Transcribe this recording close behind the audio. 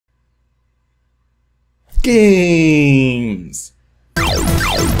Games!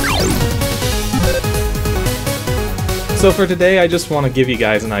 So for today, I just want to give you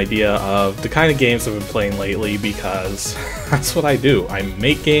guys an idea of the kind of games I've been playing lately, because that's what I do. I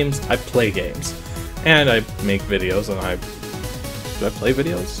make games, I play games. And I make videos, and do I play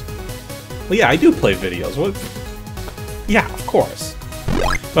videos? Well, yeah, I do play videos. What? Yeah, of course.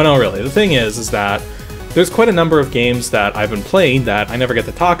 But no, really, the thing is that there's quite a number of games that I've been playing that I never get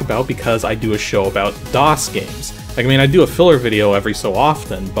to talk about because I do a show about DOS games. Like, I mean, I do a filler video every so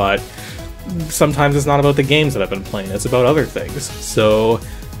often, but sometimes it's not about the games that I've been playing, it's about other things. So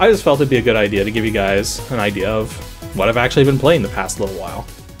I just felt it'd be a good idea to give you guys an idea of what I've actually been playing the past little while.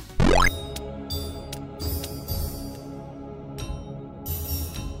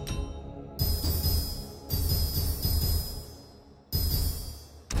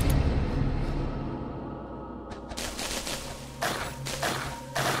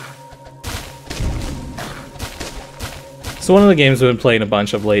 So one of the games I've been playing a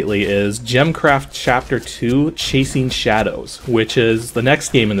bunch of lately is Gemcraft Chapter 2 Chasing Shadows, which is the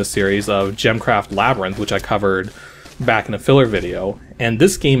next game in the series of Gemcraft Labyrinth, which I covered back in a filler video. And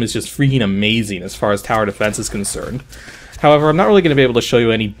this game is just freaking amazing as far as tower defense is concerned. However, I'm not really going to be able to show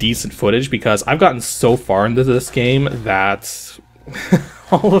you any decent footage because I've gotten so far into this game that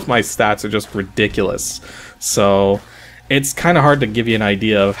all of my stats are just ridiculous. So it's kind of hard to give you an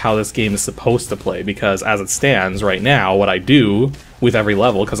idea of how this game is supposed to play, because as it stands right now, what I do with every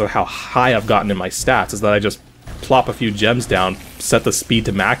level, because of how high I've gotten in my stats, is that I just plop a few gems down, set the speed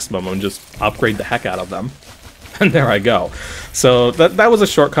to maximum, and just upgrade the heck out of them. And there I go. So that was a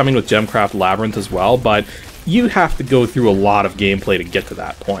shortcoming with Gemcraft Labyrinth as well, but you have to go through a lot of gameplay to get to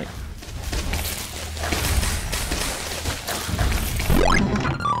that point.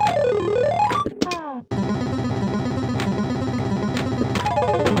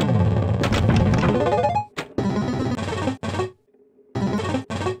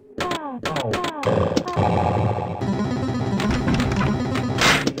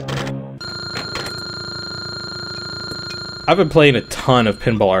 I've been playing a ton of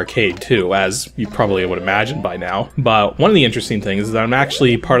Pinball Arcade too, as you probably would imagine by now, but one of the interesting things is that I'm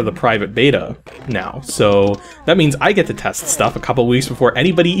actually part of the private beta now, so that means I get to test stuff a couple weeks before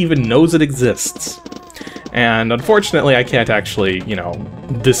anybody even knows it exists. And unfortunately, I can't actually, you know,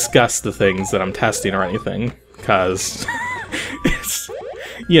 discuss the things that I'm testing or anything, because it's,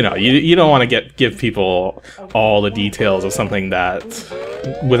 you know, you don't want to give people all the details of something that,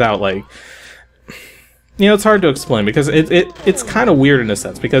 without, like, you know, it's hard to explain because it's kind of weird in a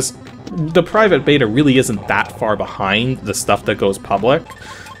sense, because the private beta really isn't that far behind the stuff that goes public,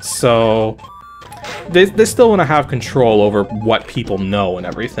 so they still want to have control over what people know and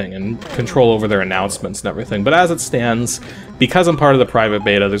everything, and control over their announcements and everything. But as it stands, because I'm part of the private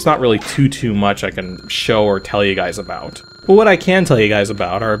beta, there's not really too much I can show or tell you guys about. But what I can tell you guys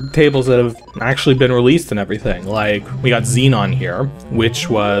about are tables that have actually been released and everything. Like, we got Xenon here, which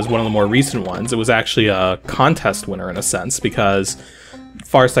was one of the more recent ones. It was actually a contest winner in a sense, because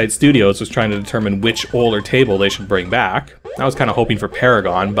Farsight Studios was trying to determine which older table they should bring back. I was kind of hoping for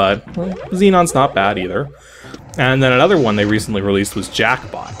Paragon, but well, Xenon's not bad either. And then another one they recently released was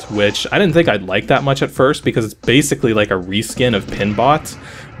Jackbot, which I didn't think I'd like that much at first because it's basically like a reskin of Pinbot,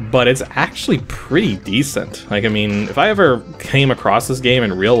 but it's actually pretty decent. Like, I mean, if I ever came across this game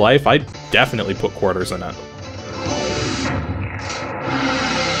in real life, I'd definitely put quarters in it.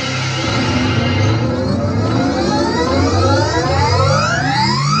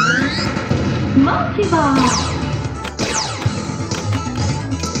 Multibar!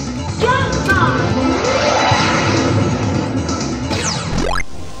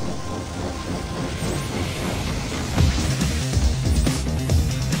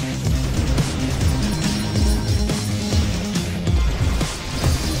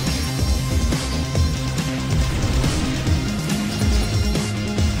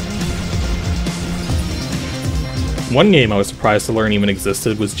 One game I was surprised to learn even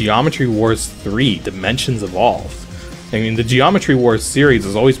existed was Geometry Wars 3: Dimensions Evolved. I mean, the Geometry Wars series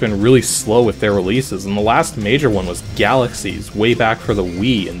has always been really slow with their releases, and the last major one was Galaxies, way back for the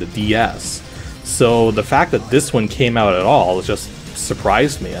Wii and the DS. So the fact that this one came out at all just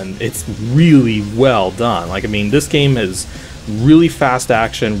surprised me, and it's really well done. Like, I mean, this game is really fast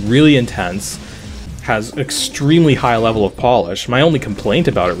action, really intense, has extremely high level of polish. My only complaint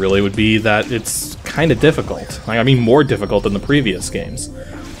about it really would be that it's kind of difficult. Like, I mean, more difficult than the previous games.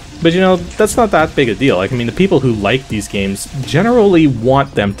 But, you know, that's not that big a deal. Like, I mean, the people who like these games generally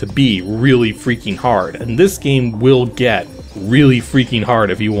want them to be really freaking hard, and this game will get really freaking hard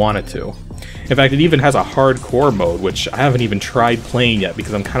if you want it to. In fact, it even has a hardcore mode, which I haven't even tried playing yet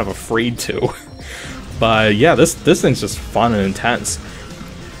because I'm kind of afraid to. But yeah, this thing's just fun and intense.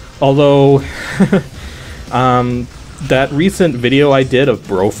 Although, that recent video I did of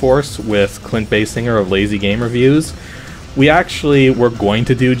Broforce with Clint Basinger of Lazy Game Reviews, we actually were going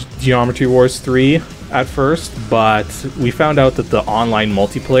to do Geometry Wars 3 at first, but we found out that the online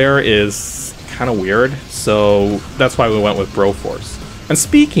multiplayer is kind of weird, so that's why we went with Broforce. And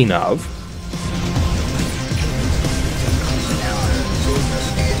speaking of,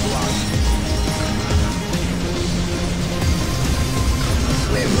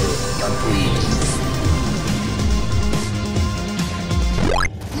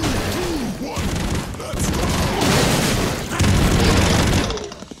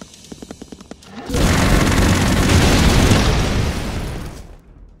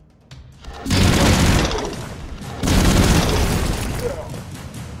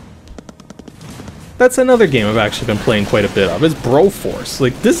 that's another game I've actually been playing quite a bit of, is Broforce.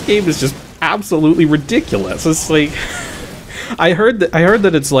 Like, this game is just absolutely ridiculous. It's like, I heard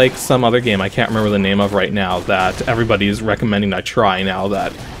that it's like some other game I can't remember the name of right now that everybody's recommending I try now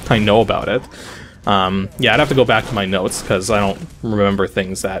that I know about it. Yeah, I'd have to go back to my notes because I don't remember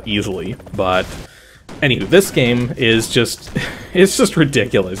things that easily. But anyway, this game is just, it's just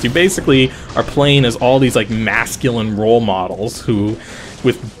ridiculous. You basically are playing as all these like masculine role models who,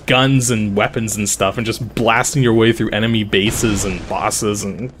 with guns and weapons and stuff, and just blasting your way through enemy bases and bosses,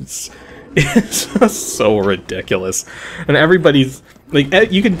 and it's just so ridiculous. And everybody's, like,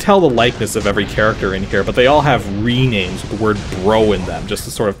 you can tell the likeness of every character in here, but they all have renames with the word bro in them, just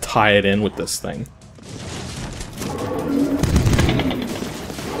to sort of tie it in with this thing.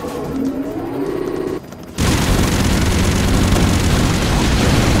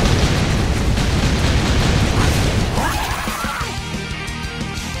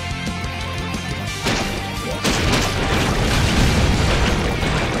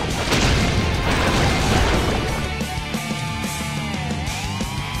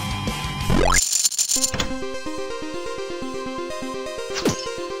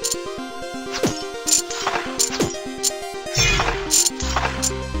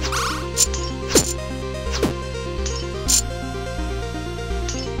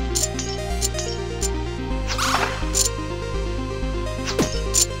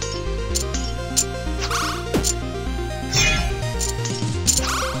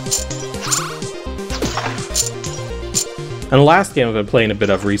 And the last game I've been playing a bit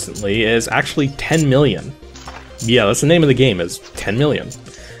of recently is actually 10 million. Yeah, that's the name of the game, is 10 million.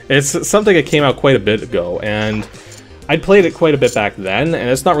 It's something that came out quite a bit ago, and I'd played it quite a bit back then, and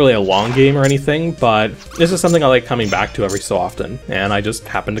it's not really a long game or anything, but this is something I like coming back to every so often, and I just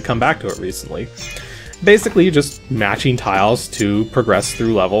happened to come back to it recently. Basically, you're just matching tiles to progress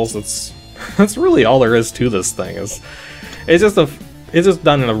through levels. That's really all there is to this thing. It's just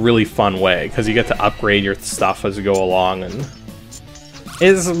done in a really fun way, because you get to upgrade your stuff as you go along, and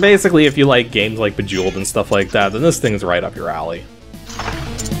it's basically, if you like games like Bejeweled and stuff like that, then this thing's right up your alley.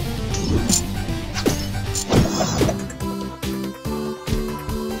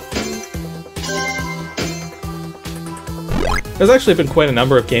 There's actually been quite a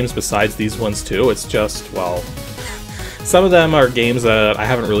number of games besides these ones too. It's just, well, some of them are games that I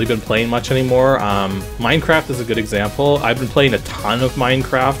haven't really been playing much anymore. Minecraft is a good example. I've been playing a ton of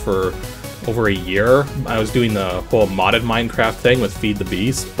Minecraft for over a year. I was doing the whole modded Minecraft thing with Feed the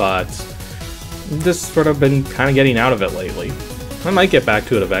Beast, but just sort of been kind of getting out of it lately. I might get back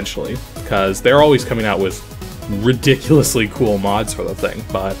to it eventually, because they're always coming out with ridiculously cool mods for the thing,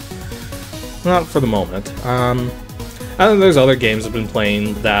 but not for the moment. And then there's other games I've been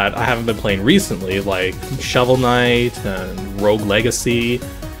playing that I haven't been playing recently, like Shovel Knight and Rogue Legacy. I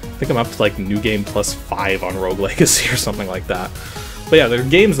think I'm up to like New Game Plus 5 on Rogue Legacy or something like that. But yeah, they're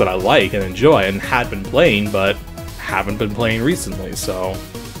games that I like and enjoy and had been playing, but haven't been playing recently, so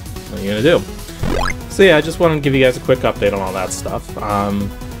what are you gonna do? So yeah, I just wanted to give you guys a quick update on all that stuff.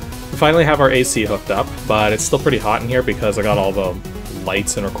 We finally have our AC hooked up, but it's still pretty hot in here because I got all the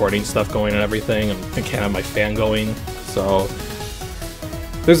lights and recording stuff going and everything, and I can't have my fan going. So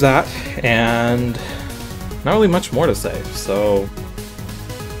there's that, and not really much more to say, so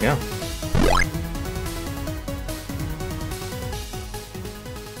yeah.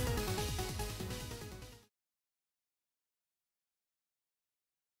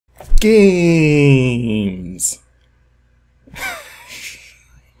 Games!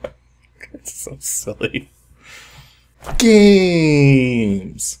 It's so silly.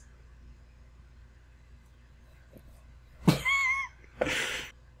 Games!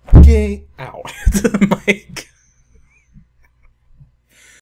 Ow. The mic.